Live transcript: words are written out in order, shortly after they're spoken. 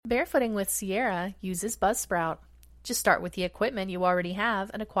Barefooting with Sierra uses Buzzsprout. Just start with the equipment you already have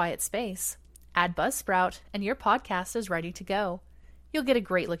and a quiet space. Add Buzzsprout, and your podcast is ready to go. You'll get a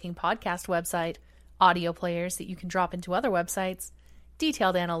great-looking podcast website, audio players that you can drop into other websites,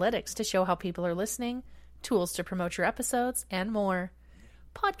 detailed analytics to show how people are listening, tools to promote your episodes, and more.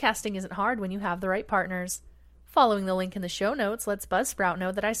 Podcasting isn't hard when you have the right partners. Following the link in the show notes lets Buzzsprout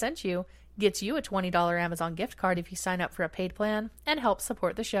know that I sent you, gets you a $20 Amazon gift card if you sign up for a paid plan, and helps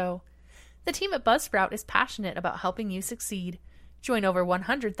support the show. The team at Buzzsprout is passionate about helping you succeed. Join over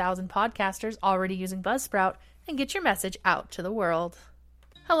 100,000 podcasters already using Buzzsprout and get your message out to the world.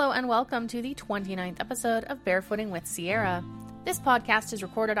 Hello and welcome to the 29th episode of Barefooting with Sierra. This podcast is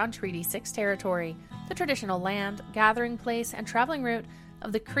recorded on Treaty 6 territory, the traditional land, gathering place, and traveling route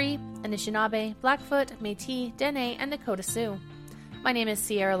of the Cree, Anishinaabe, Blackfoot, Métis, Dene, and Nakota Sioux. My name is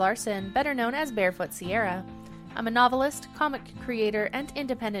Sierra Larson, better known as Barefoot Sierra. I'm a novelist, comic creator, and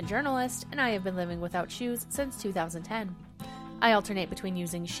independent journalist, and I have been living without shoes since 2010. I alternate between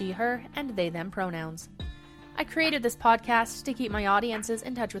using she, her, and they, them pronouns. I created this podcast to keep my audiences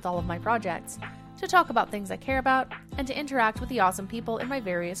in touch with all of my projects, to talk about things I care about, and to interact with the awesome people in my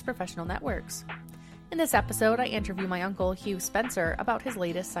various professional networks. In this episode, I interview my uncle, Hugh Spencer, about his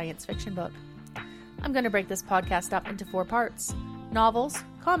latest science fiction book. I'm going to break this podcast up into 4 parts: novels,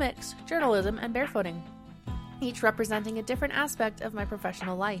 comics, journalism, and barefooting, each representing a different aspect of my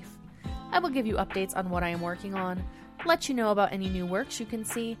professional life. I will give you updates on what I am working on, let you know about any new works you can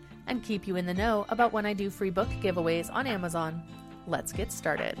see, and keep you in the know about when I do free book giveaways on Amazon. Let's get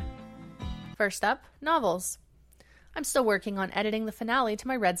started. First up, novels. I'm still working on editing the finale to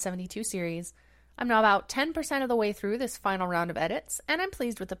my Red 72 series. I'm now about 10% of the way through this final round of edits, and I'm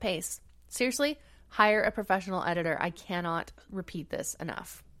pleased with the pace. Seriously, hire a professional editor. I cannot repeat this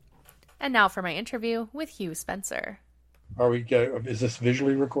enough. And now for my interview with Hugh Spencer. Is this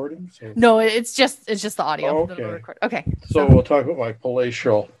visually recording? No, it's just the audio. Okay. Okay. So we'll talk about my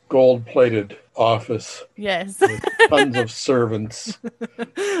palatial, gold-plated office. Yes. With tons of servants.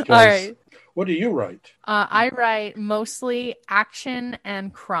 All right. What do you write? I write mostly action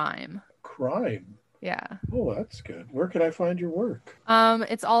and crime. Crime? Yeah. Oh, that's good. Where can I find your work?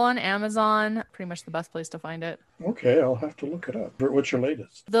 It's all on Amazon. Pretty much the best place to find it. Okay, I'll have to look it up. What's your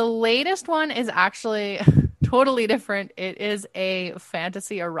latest? The latest one is actually totally different. It is a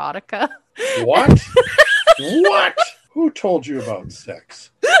fantasy erotica. What? What? Who told you about sex?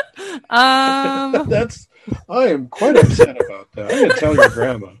 I am quite upset about that. I'm going to tell your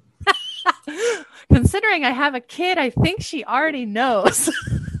grandma. Considering I have a kid, I think she already knows.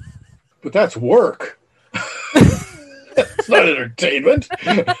 But that's work. It's not entertainment.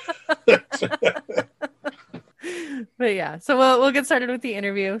 But yeah, so we'll get started with the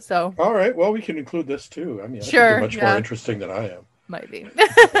interview. So all right, well, we can include this too. I mean, sure, I think you're much more interesting than I am. Might be.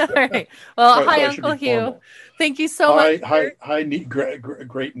 All right. Well, hi, Uncle Hugh. Formal. Thank you so much. Hi,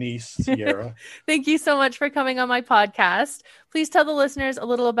 great niece Sierra. Thank you so much for coming on my podcast. Please tell the listeners a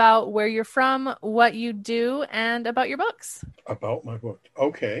little about where you're from, what you do, and about your books. About my book.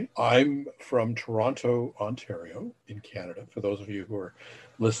 Okay. I'm from Toronto, Ontario, in Canada, for those of you who are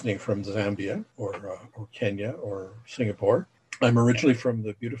listening from Zambia or Kenya or Singapore. I'm originally from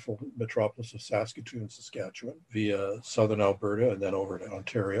the beautiful metropolis of Saskatoon, Saskatchewan, via southern Alberta and then over to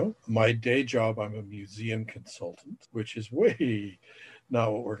Ontario. My day job, I'm a museum consultant, which is way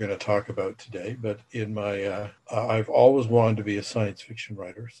not what we're going to talk about today. But in my, I've always wanted to be a science fiction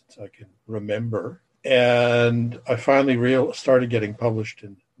writer since I can remember. And I finally started getting published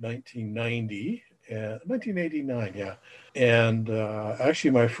in 1989, yeah. And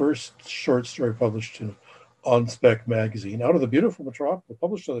actually my first short story published in On Spec magazine, published out of the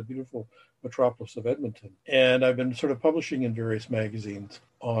beautiful metropolis of Edmonton. And I've been sort of publishing in various magazines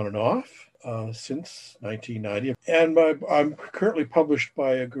on and off since 1990. And I'm currently published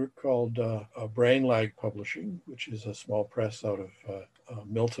by a group called Brain Lag Publishing, which is a small press out of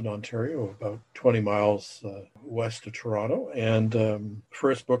Milton, Ontario, about 20 miles west of Toronto. And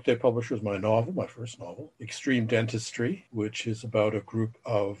first book they published was my first novel, Extreme Dentistry, which is about a group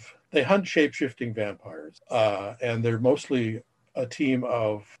of, they hunt shape-shifting vampires. And they're mostly a team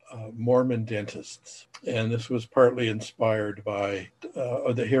of Mormon dentists. And this was partly inspired by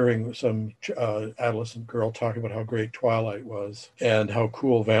hearing some adolescent girl talk about how great Twilight was and how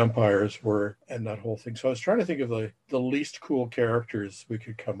cool vampires were and that whole thing. So I was trying to think of the least cool characters we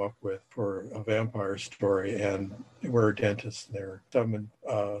could come up with for a vampire story. And we're dentists there. Someone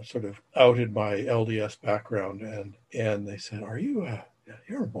sort of outed my LDS background and they said,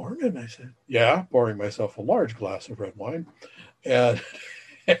 you're a Mormon? I said, yeah, pouring myself a large glass of red wine. And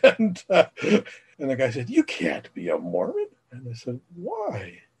the guy said, you can't be a Mormon. And I said,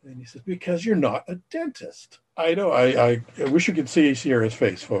 why? he said, because you're not a dentist. I know. I wish you could see Sierra's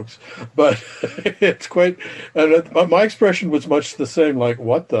face, folks, but it's quite. And my expression was much the same. Like,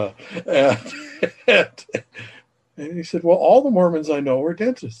 what the? And he said, well, all the Mormons I know are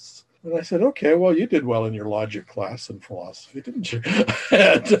dentists. And I said, okay, well, you did well in your logic class and philosophy, didn't you?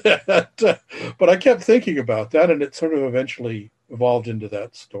 But I kept thinking about that, and it sort of eventually evolved into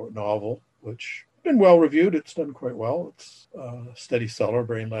that novel, which been well reviewed. It's done quite well. It's a steady seller,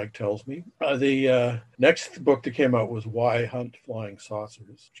 Brainlag tells me. The next book that came out was Why Hunt Flying Saucers,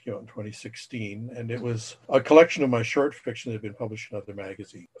 which came out in 2016. And it was a collection of my short fiction that had been published in other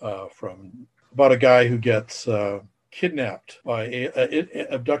magazines from about a guy who gets kidnapped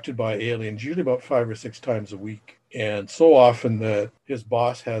abducted by aliens, usually about 5 or 6 times a week. And so often that his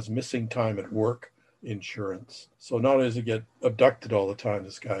boss has missing time at work insurance. So not only does he get abducted all the time,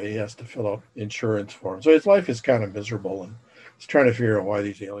 this guy, he has to fill out insurance for him. So his life is kind of miserable, and he's trying to figure out why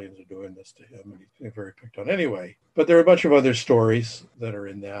these aliens are doing this to him, and he's being very picked on. Anyway, but there are a bunch of other stories that are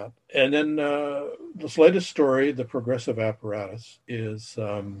in that. And then this latest story, The Progressive Apparatus, is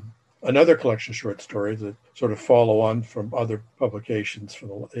another collection of short stories that sort of follow on from other publications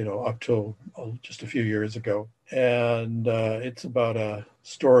from up till just a few years ago. And it's about a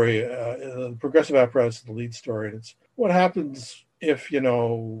story, the Progressive Apparatus is the lead story, and it's what happens if,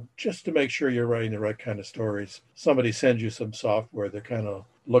 just to make sure you're writing the right kind of stories, somebody sends you some software that kind of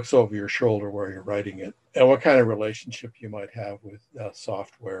looks over your shoulder while you're writing it, and what kind of relationship you might have with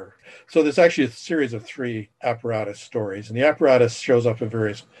software. So there's actually a series of 3 apparatus stories, and the apparatus shows up in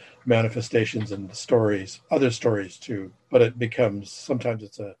various manifestations in the stories, other stories too, but it becomes, sometimes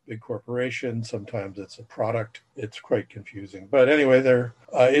it's a big corporation, sometimes it's a product. It's quite confusing. But anyway,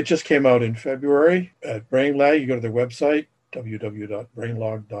 it just came out in February at Brainlag. You go to their website,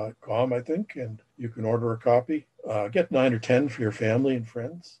 www.brainlog.com, I think, and you can order a copy. Get 9 or 10 for your family and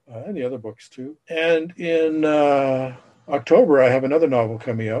friends, and the other books too. And in October, I have another novel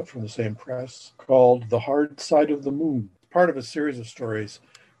coming out from the same press called The Hard Side of the Moon, part of a series of stories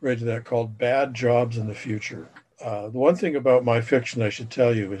related to that called Bad Jobs in the Future. The one thing about my fiction I should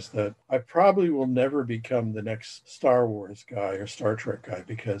tell you is that I probably will never become the next Star Wars guy or Star Trek guy,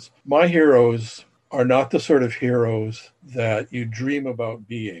 because my heroes are not the sort of heroes that you dream about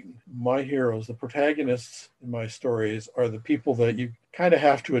being. My heroes, the protagonists in my stories, are the people that you kind of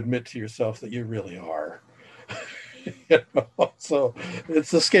have to admit to yourself that you really are. So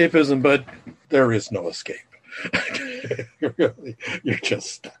it's escapism, but there is no escape. You're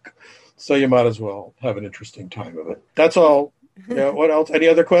just stuck. So you might as well have an interesting time of it. That's all. Yeah. What else? Any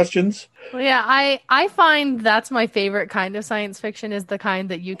other questions? Well, yeah, I find that's my favorite kind of science fiction, is the kind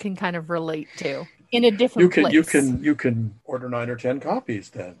that you can kind of relate to in a different place. You can order 9 or 10 copies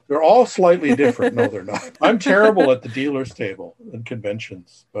then. They're all slightly different. No, they're not. I'm terrible at the dealer's table and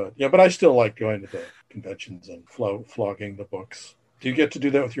conventions, but I still like going to the conventions and flogging the books. Do you get to do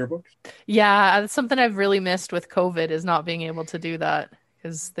that with your books? Yeah, that's something I've really missed with COVID, is not being able to do that,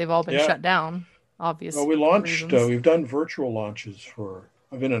 because they've all been shut down, obviously. Well, we launched, we've done virtual launches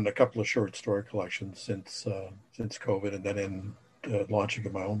I've been in a couple of short story collections since COVID, and then in launching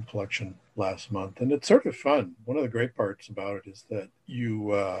of my own collection last month. And it's sort of fun. One of the great parts about it is that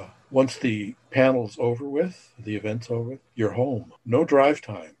you, once the panel's over with, the event's over with, you're home. No drive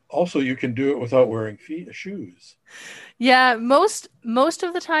time. Also, you can do it without wearing shoes. Yeah, most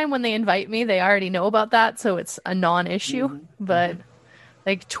of the time when they invite me, they already know about that, so it's a non-issue. Mm-hmm. But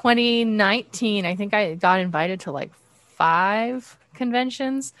like 2019, I think I got invited to like 5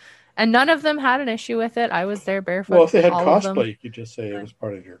 conventions, and none of them had an issue with it. I was there barefoot. Well, if they had cosplay, you could just say it was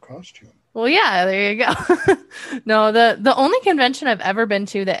part of your costume. Well, yeah, there you go. No, the only convention I've ever been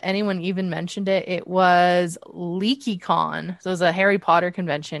to that anyone even mentioned it was LeakyCon. So it was a Harry Potter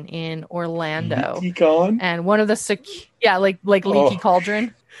convention in Orlando. LeakyCon? And one of the like Leaky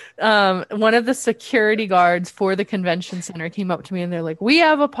Cauldron. One of the security guards for the convention center came up to me and they're like, "We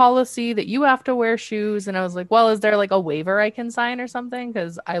have a policy that you have to wear shoes." And I was like, "Well, is there like a waiver I can sign or something?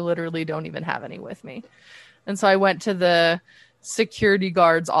 Because I literally don't even have any with me." And so I went to the security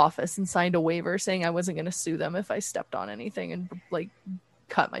guard's office and signed a waiver saying I wasn't going to sue them if I stepped on anything and like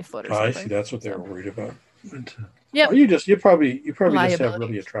cut my foot or something. I see. That's what they were worried about. Yeah. You probably just have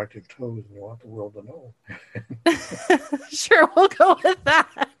really attractive toes and you want the world to know. Sure, we'll go with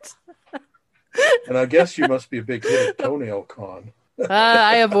that. And I guess you must be a big hit at Toenail Con.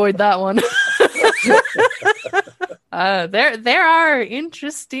 I avoid that one. There are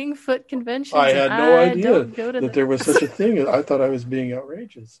interesting foot conventions. I had no idea that there was such a thing. I thought I was being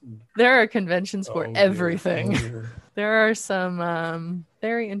outrageous. There are conventions for everything. There are some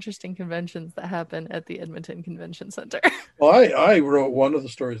very interesting conventions that happen at the Edmonton Convention Center. Well, I wrote one of the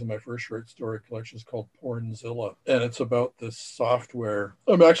stories in my first short story collection is called Pornzilla, and it's about this software.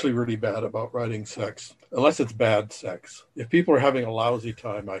 I'm actually really bad about writing sex, unless it's bad sex. If people are having a lousy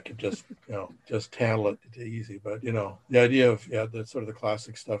time, I could just, just handle it easy. But, the idea of, the sort of the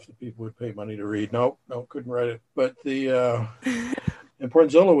classic stuff that people would pay money to read. No, couldn't write it. But and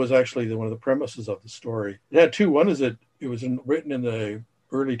Pornzilla was actually one of the premises of the story. It had two. One is it was written in the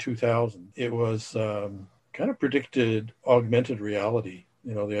early 2000s. It was kind of predicted augmented reality.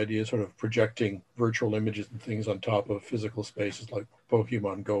 The idea of sort of projecting virtual images and things on top of physical spaces like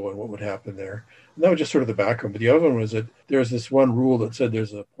Pokemon Go and what would happen there. And that was just sort of the background. But the other one was that there's this one rule that said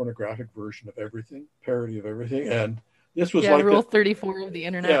there's a pornographic version of everything, parody of everything. And this was like Rule 34 of the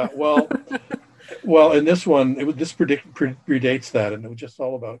internet. Yeah, well, in this one, this predates that, and it was just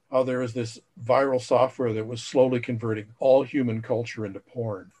all about how there was this viral software that was slowly converting all human culture into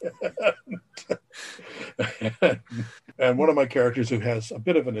porn. And one of my characters who has a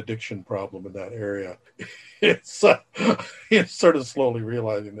bit of an addiction problem in that area, it's sort of slowly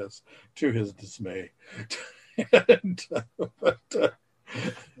realizing this to his dismay.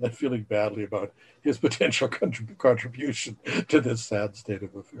 But feeling badly about his potential contribution to this sad state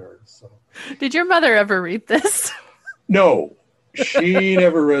of affairs. So, did your mother ever read this? No, she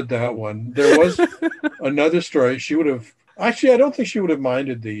never read that one. There was another story. She would have actually. I don't think she would have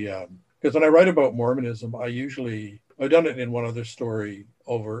minded because when I write about Mormonism, I've done it in one other story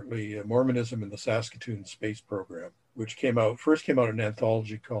overtly. Mormonism in the Saskatoon Space Program, which first came out in an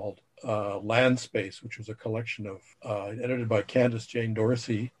anthology called Land Space, which was a collection of edited by Candace Jane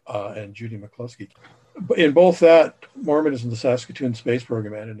Dorsey and Judy McCluskey. In both that Mormonism, the Saskatoon Space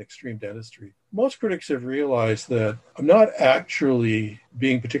Program, and in Extreme Dentistry, most critics have realized that I'm not actually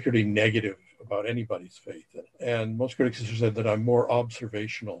being particularly negative about anybody's faith. And most critics have said that I'm more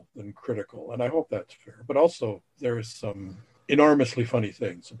observational than critical. And I hope that's fair. But also there is some enormously funny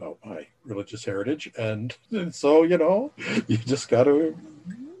things about my religious heritage. And so, you just got to,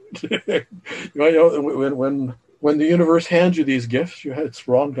 when the universe hands you these gifts, it's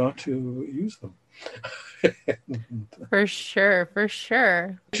wrong not to use them. For sure.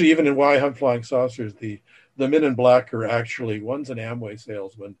 Actually, even in Why Hunt Flying Saucers, the men in black are actually, one's an Amway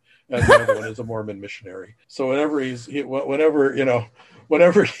salesman and the other one is a Mormon missionary. So whenever he's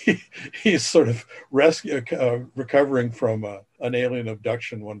sort of recovering from an alien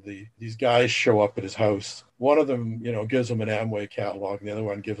abduction, one of these guys show up at his house. One of them, gives him an Amway catalog, and the other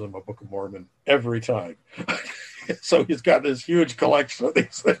one gives him a Book of Mormon every time. So he's got this huge collection of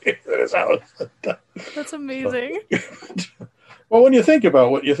these things in his house. That's amazing. Well, when you think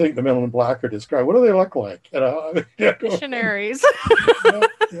about what you think the men in black are described, what do they look like? Missionaries. Yeah.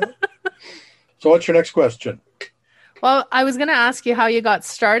 So what's your next question? Well, I was going to ask you how you got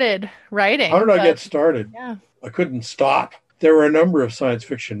started writing. How did I get started? Yeah. I couldn't stop. There were a number of science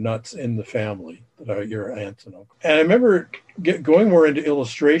fiction nuts in the family that are your aunts and uncles. And I remember going more into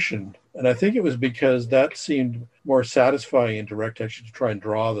illustration, and I think it was because that seemed more satisfying and direct, actually, to try and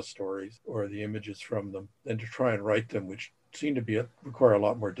draw the stories or the images from them than to try and write them, which seemed to require a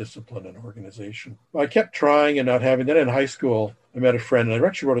lot more discipline and organization. I kept trying and not having. Then in high school, I met a friend, and I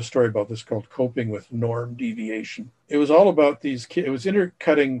actually wrote a story about this called Coping with Norm Deviation. It was all about these kids. It was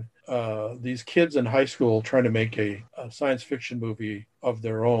intercutting these kids in high school trying to make a science fiction movie of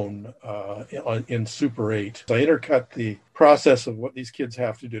their own in Super 8. So I intercut the process of what these kids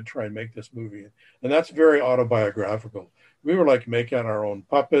have to do to try and make this movie. And that's very autobiographical. We were like making our own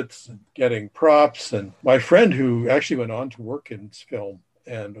puppets and getting props. And my friend, who actually went on to work in film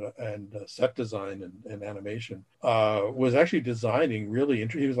and set design and animation, was actually designing really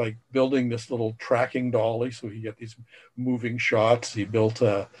interesting. He was like building this little tracking dolly so he get these moving shots. He built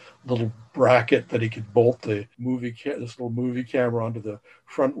a little bracket that he could bolt this little movie camera onto the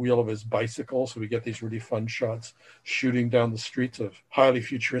front wheel of his bicycle, so we get these really fun shots shooting down the streets of highly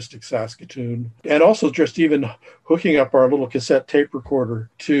futuristic Saskatoon. And also just even hooking up our little cassette tape recorder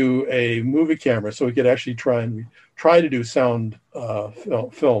to a movie camera so we could actually try to do sound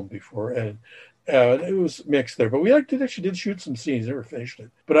film before. And it was mixed there, but we actually did shoot some scenes. Never finished it,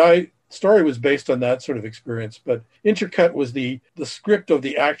 but story was based on that sort of experience. But intercut was the script of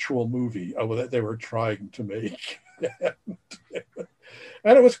the actual movie that they were trying to make.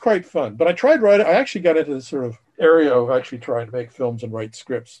 And it was quite fun. But I actually got into this sort of area of actually trying to make films and write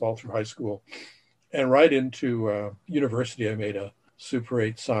scripts all through high school. And right into university, I made a Super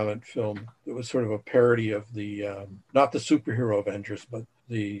 8 silent film that was sort of a parody of the, not the superhero Avengers, but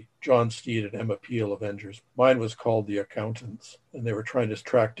the John Steed and Emma Peel Avengers. Mine was called The Accountants, and they were trying to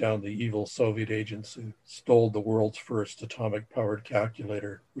track down the evil Soviet agents who stole the world's first atomic-powered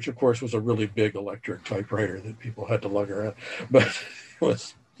calculator, which of course was a really big electric typewriter that people had to lug around, which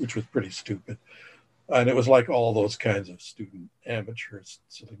was pretty stupid. And it was like all those kinds of student amateurs,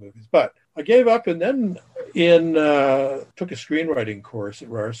 silly movies. But I gave up and then took a screenwriting course at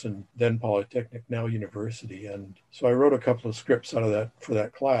Ryerson, then Polytechnic, now University. And so I wrote a couple of scripts out of that for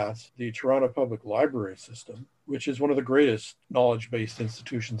that class. The Toronto Public Library System, which is one of the greatest knowledge-based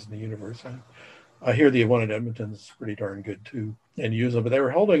institutions in the universe. I hear the one in Edmonton is pretty darn good too, and use them. But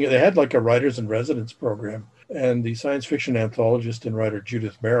they had like a writers in residence program, and the science fiction anthologist and writer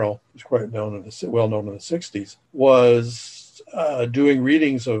Judith Merrill, who's quite well known in the '60s, was doing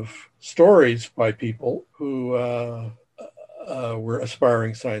readings of stories by people who were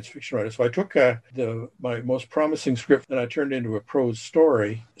aspiring science fiction writers. So I took my most promising script and I turned it into a prose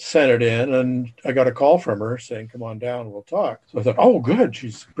story, sent it in, and I got a call from her saying, "Come on down, we'll talk." So I thought, oh, good.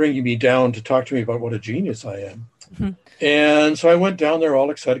 She's bringing me down to talk to me about what a genius I am. Mm-hmm. And so I went down there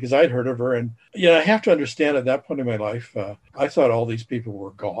all excited because I'd heard of her. And, I have to understand at that point in my life, I thought all these people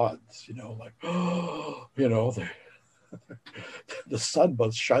were gods, the sun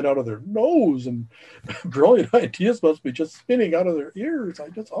must shine out of their nose and brilliant ideas must be just spinning out of their ears. I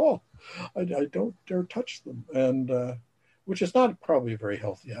don't dare touch them. And which is not probably a very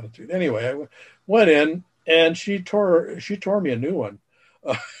healthy attitude. Anyway, I went in and she tore me a new one.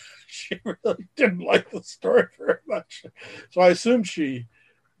 She really didn't like the story very much. So I assumed she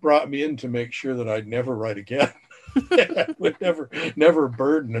brought me in to make sure that I'd never write again. I would never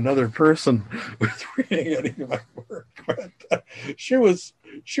burden another person with reading any of my work. But she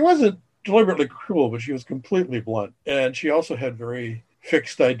wasn't deliberately cruel, but she was completely blunt. And she also had very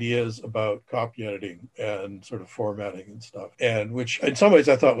fixed ideas about copy editing and sort of formatting and stuff. And which in some ways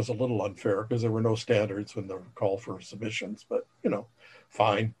I thought was a little unfair because there were no standards when they were called for submissions, but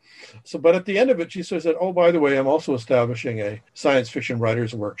fine. So, but at the end of it, she says that, oh, by the way, I'm also establishing a science fiction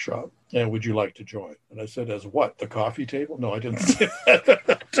writers workshop. And would you like to join? And I said, as what? The coffee table? No, I didn't say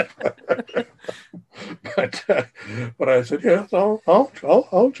that. but I said, yes,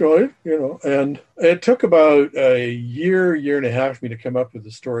 I'll join, And it took about a year and a half for me to come up with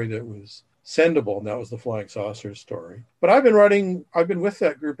a story that was sendable, and that was the Flying Saucers story. But I've been with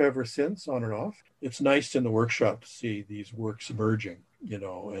that group ever since, on and off. It's nice in the workshop to see these works emerging,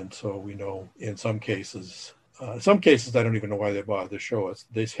 and so we know in some cases I don't even know why they bother to show us.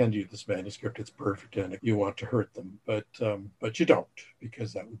 They send you this manuscript, it's perfect, and you want to hurt them, but you don't,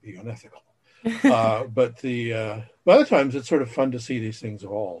 because that would be unethical. But other times it's sort of fun to see these things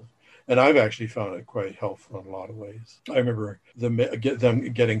evolve. And I've actually found it quite helpful in a lot of ways. I remember them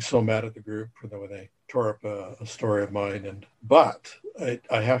getting so mad at the group when they tore up a story of mine. But I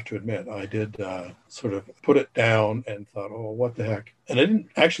have to admit, I did sort of put it down and thought, oh, what the heck? And I didn't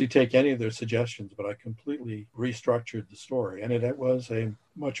actually take any of their suggestions, but I completely restructured the story. And it was a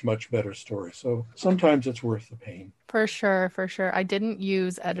much, much better story. So sometimes it's worth the pain. For sure. I didn't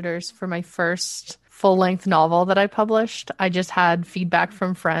use editors for my first full-length novel that I published. I just had feedback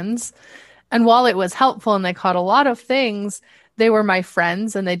from friends. And while it was helpful and they caught a lot of things, they were my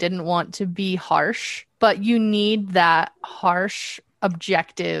friends and they didn't want to be harsh. But you need that harsh,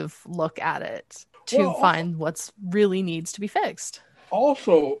 objective look at it to find what's really needs to be fixed.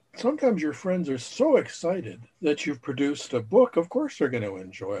 Also, sometimes your friends are so excited that you've produced a book, of course they're going to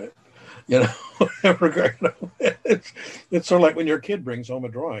enjoy it. It's sort of like when your kid brings home a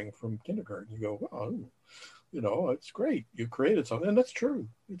drawing from kindergarten. You go, wow, it's great. You created something. And that's true.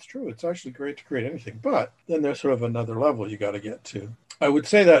 It's true. It's actually great to create anything. But then there's sort of another level you got to get to. I would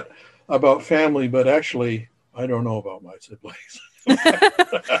say that about family, but actually, I don't know about my siblings.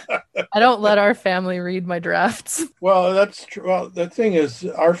 I don't let our family read my drafts. Well, that's true. Well, the thing is,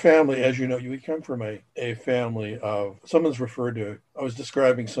 our family, as you know, we come from a family of, someone's referred to, I was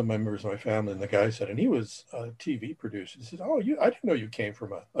describing some members of my family, and the guy said, and he was a TV producer. He said, oh, I didn't know you came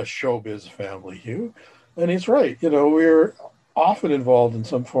from a showbiz family, Hugh. And he's right. We're often involved in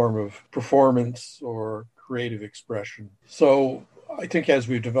some form of performance or creative expression. So I think as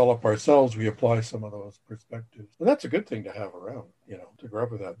we develop ourselves, we apply some of those perspectives. And that's a good thing to have around, to grow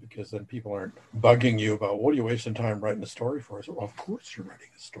up with that, because then people aren't bugging you about, what are you wasting time writing a story for? So, well, of course you're writing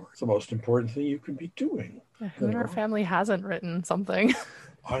a story. It's the most important thing you can be doing. Who in our family hasn't written something?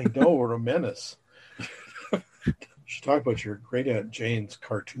 I know, we're a menace. You should talk about your great Aunt Jane's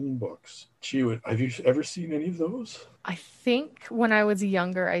cartoon books. Have you ever seen any of those? I think when I was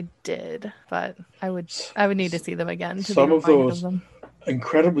younger, I did, but I would need to see them again. Some of those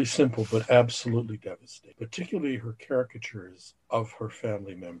incredibly simple, but absolutely devastating, particularly her caricatures of her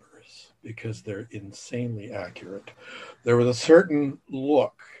family members, because they're insanely accurate. There was a certain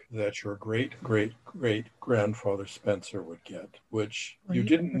look that your great great great grandfather Spencer would get, which you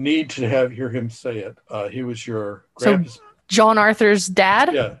didn't need to hear him say it. He was your John Arthur's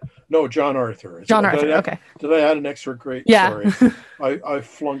dad? Yeah. No, John Arthur. John Arthur, okay. Did I add an extra great? Yeah. Sorry. I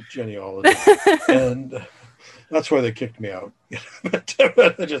flunked genealogy. And that's why they kicked me out.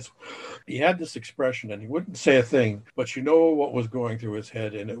 He had this expression and he wouldn't say a thing, but you know what was going through his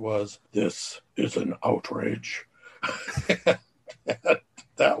head, and it was, "This is an outrage."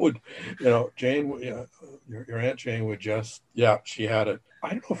 That would, Jane, your Aunt Jane would just, she had it.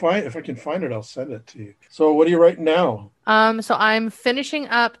 I don't know if I can find it, I'll send it to you. So what are you writing now? So I'm finishing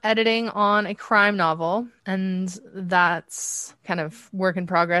up editing on a crime novel, and that's kind of work in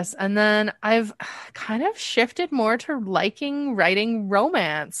progress. And then I've kind of shifted more to liking writing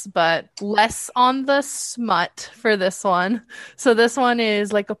romance, but less on the smut for this one. So this one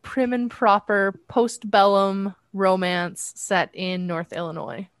is like a prim and proper postbellum romance set in North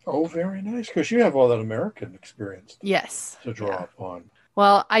Illinois. Oh, very nice, because you have all that American experience. Yes. To draw upon.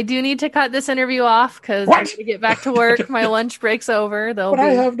 Well, I do need to cut this interview off because I need to get back to work. My lunch break's over. I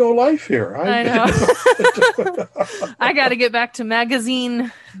have no life here. I know. I got to get back to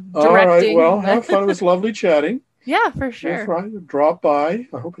magazine directing. All right. Well, have fun. It was lovely chatting. Yeah, for sure. Drop by.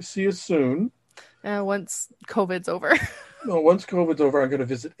 I hope to see you soon. Once COVID's over. No, once COVID's over, I'm going to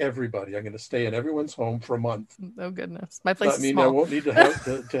visit everybody. I'm going to stay in everyone's home for a month. Oh goodness, my place is small. I won't need to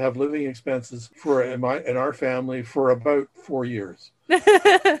have to have living expenses in our family for about 4 years. There's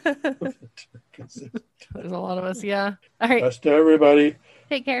a lot of us. Yeah. All right. Best to everybody.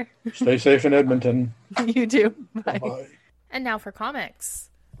 Take care. Stay safe in Edmonton. You too. Bye. Bye. And now for comics.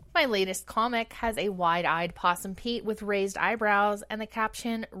 My latest comic has a wide-eyed Possum Pete with raised eyebrows, and the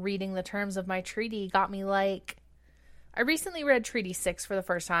caption, "Reading the terms of my treaty got me like..." I recently read Treaty 6 for the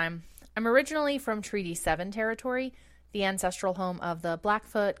first time. I'm originally from Treaty 7 territory, the ancestral home of the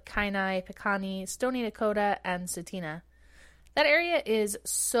Blackfoot, Kainai, Piikani, Stoney Nakoda, and Tsuut'ina. That area is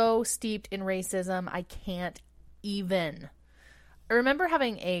so steeped in racism, I can't even. I remember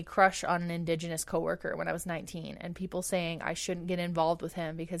having a crush on an Indigenous coworker when I was 19, and people saying I shouldn't get involved with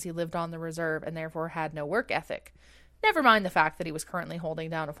him because he lived on the reserve and therefore had no work ethic. Never mind the fact that he was currently holding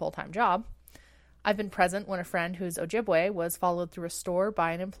down a full-time job. I've been present when a friend who's Ojibwe was followed through a store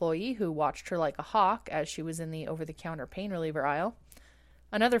by an employee who watched her like a hawk as she was in the over-the-counter pain reliever aisle.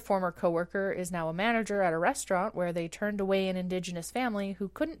 Another former coworker is now a manager at a restaurant where they turned away an Indigenous family who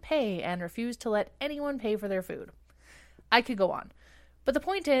couldn't pay and refused to let anyone pay for their food. I could go on. But the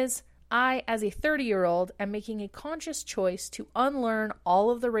point is, I, as a 30-year-old, am making a conscious choice to unlearn all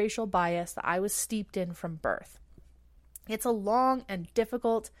of the racial bias that I was steeped in from birth. It's a long and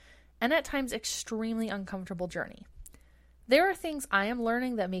difficult and at times extremely uncomfortable journey. There are things I am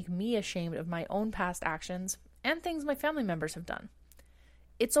learning that make me ashamed of my own past actions and things my family members have done.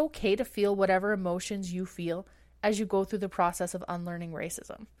 It's okay to feel whatever emotions you feel as you go through the process of unlearning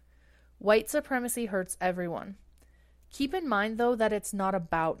racism. White supremacy hurts everyone. Keep in mind, though, that it's not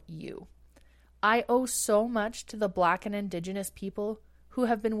about you. I owe so much to the Black and Indigenous people who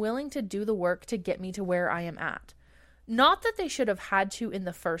have been willing to do the work to get me to where I am at. Not that they should have had to in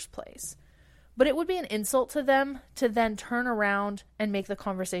the first place, but it would be an insult to them to then turn around and make the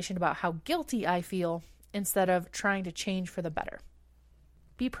conversation about how guilty I feel instead of trying to change for the better.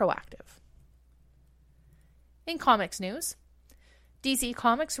 Be proactive. In comics news, DC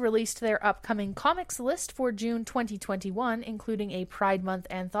Comics released their upcoming comics list for June 2021, including a Pride Month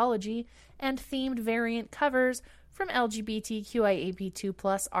anthology and themed variant covers from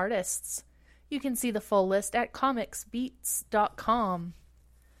LGBTQIAP2+ artists. You can see the full list at comicsbeats.com.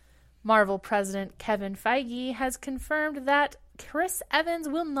 Marvel President Kevin Feige has confirmed that Chris Evans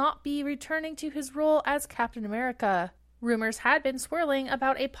will not be returning to his role as Captain America. Rumors had been swirling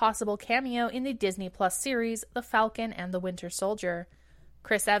about a possible cameo in the Disney Plus series The Falcon and the Winter Soldier.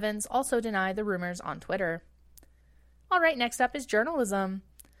 Chris Evans also denied the rumors on Twitter. Alright, next up is journalism.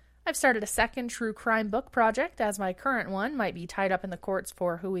 I've started a second true crime book project, as my current one might be tied up in the courts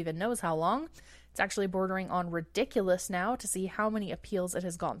for who even knows how long. It's actually bordering on ridiculous now to see how many appeals it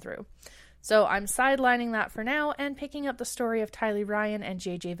has gone through. So I'm sidelining that for now and picking up the story of Tylee Ryan and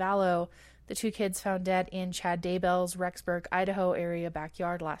JJ Vallow, the two kids found dead in Chad Daybell's Rexburg, Idaho area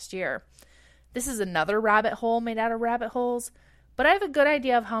backyard last year. This is another rabbit hole made out of rabbit holes, but I have a good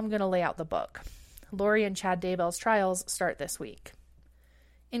idea of how I'm going to lay out the book. Lori and Chad Daybell's trials start this week.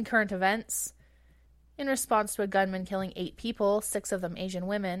 In current events, in response to a gunman killing 8 people, 6 of them Asian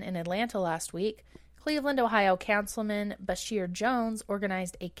women, in Atlanta last week, Cleveland, Ohio Councilman Bashir Jones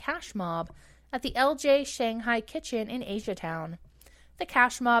organized a cash mob at the LJ Shanghai Kitchen in Asiatown. The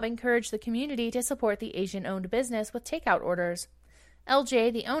cash mob encouraged the community to support the Asian-owned business with takeout orders.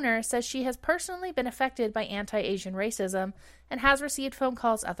 LJ, the owner, says she has personally been affected by anti-Asian racism and has received phone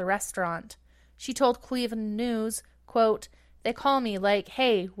calls at the restaurant. She told Cleveland News, quote, "They call me like,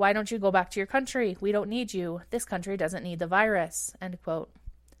 hey, why don't you go back to your country? We don't need you. This country doesn't need the virus," end quote.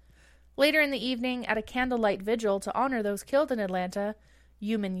 Later in the evening, at a candlelight vigil to honor those killed in Atlanta,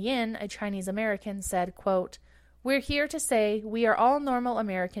 Yumin Yin, a Chinese American, said, quote, "We're here to say we are all normal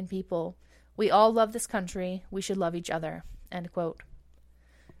American people. We all love this country. We should love each other," end quote.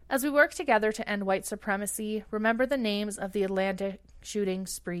 As we work together to end white supremacy, remember the names of the Atlanta shooting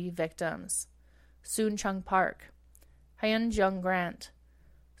spree victims. Soon Chung Park, Hyun Jung Grant,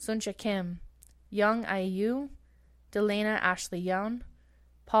 Suncha Kim, Young Ai-yu, Delana Ashley Young,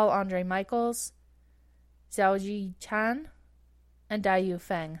 Paul Andre Michaels, Xiaoji Chan, and Daiyu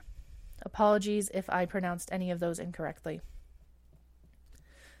Feng. Apologies if I pronounced any of those incorrectly.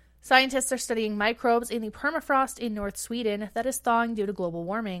 Scientists are studying microbes in the permafrost in North Sweden that is thawing due to global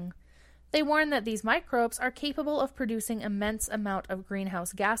warming. They warn that these microbes are capable of producing immense amount of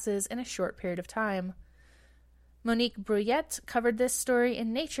greenhouse gases in a short period of time. Monique Bruyette covered this story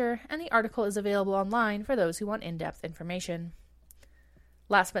in Nature, and the article is available online for those who want in-depth information.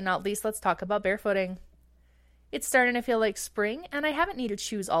 Last but not least, let's talk about barefooting. It's starting to feel like spring, and I haven't needed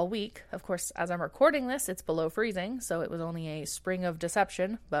shoes all week. Of course, as I'm recording this, it's below freezing, so it was only a spring of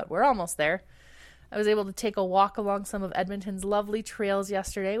deception, but we're almost there. I was able to take a walk along some of Edmonton's lovely trails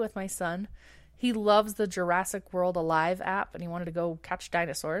yesterday with my son. He loves the Jurassic World Alive app, and he wanted to go catch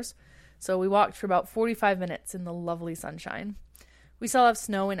dinosaurs. So we walked for about 45 minutes in the lovely sunshine. We still have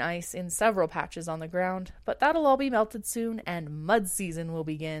snow and ice in several patches on the ground, but that'll all be melted soon, and mud season will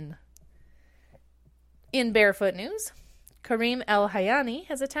begin. In barefoot news, Karim El Hayani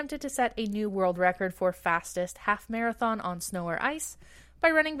has attempted to set a new world record for fastest half marathon on snow or ice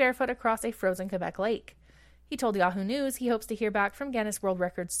by running barefoot across a frozen Quebec lake. He told Yahoo News he hopes to hear back from Guinness World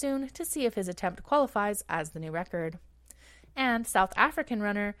Records soon to see if his attempt qualifies as the new record. And South African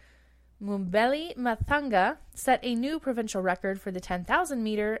runner Mumbeli Mathanga set a new provincial record for the 10,000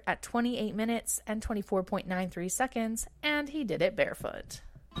 meter at 28 minutes and 24.93 seconds, and he did it barefoot.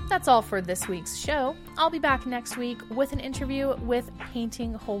 That's all for this week's show. I'll be back next week with an interview with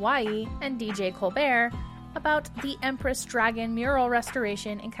Painting Hawaii and DJ Colbert about the Empress Dragon mural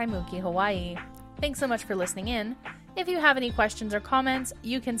restoration in Kaimuki, Hawaii. Thanks so much for listening in. If you have any questions or comments,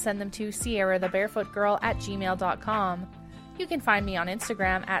 you can send them to sierrathebarefootgirl@gmail.com. You can find me on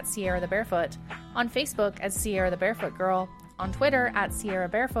Instagram at Sierra the Barefoot, on Facebook as Sierra the Barefoot Girl, on Twitter at Sierra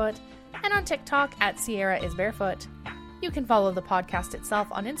Barefoot, and on TikTok at Sierra is Barefoot. You can follow the podcast itself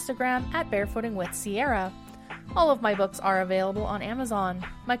on Instagram at Barefooting with Sierra. All of my books are available on Amazon.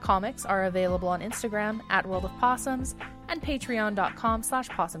 My comics are available on Instagram at World of Possums and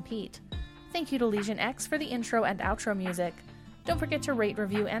patreon.com/PossumPete. Thank you to Legion X for the intro and outro music. Don't forget to rate,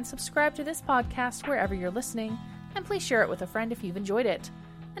 review, and subscribe to this podcast wherever you're listening, and please share it with a friend if you've enjoyed it.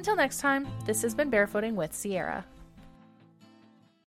 Until next time, this has been Barefooting with Sierra.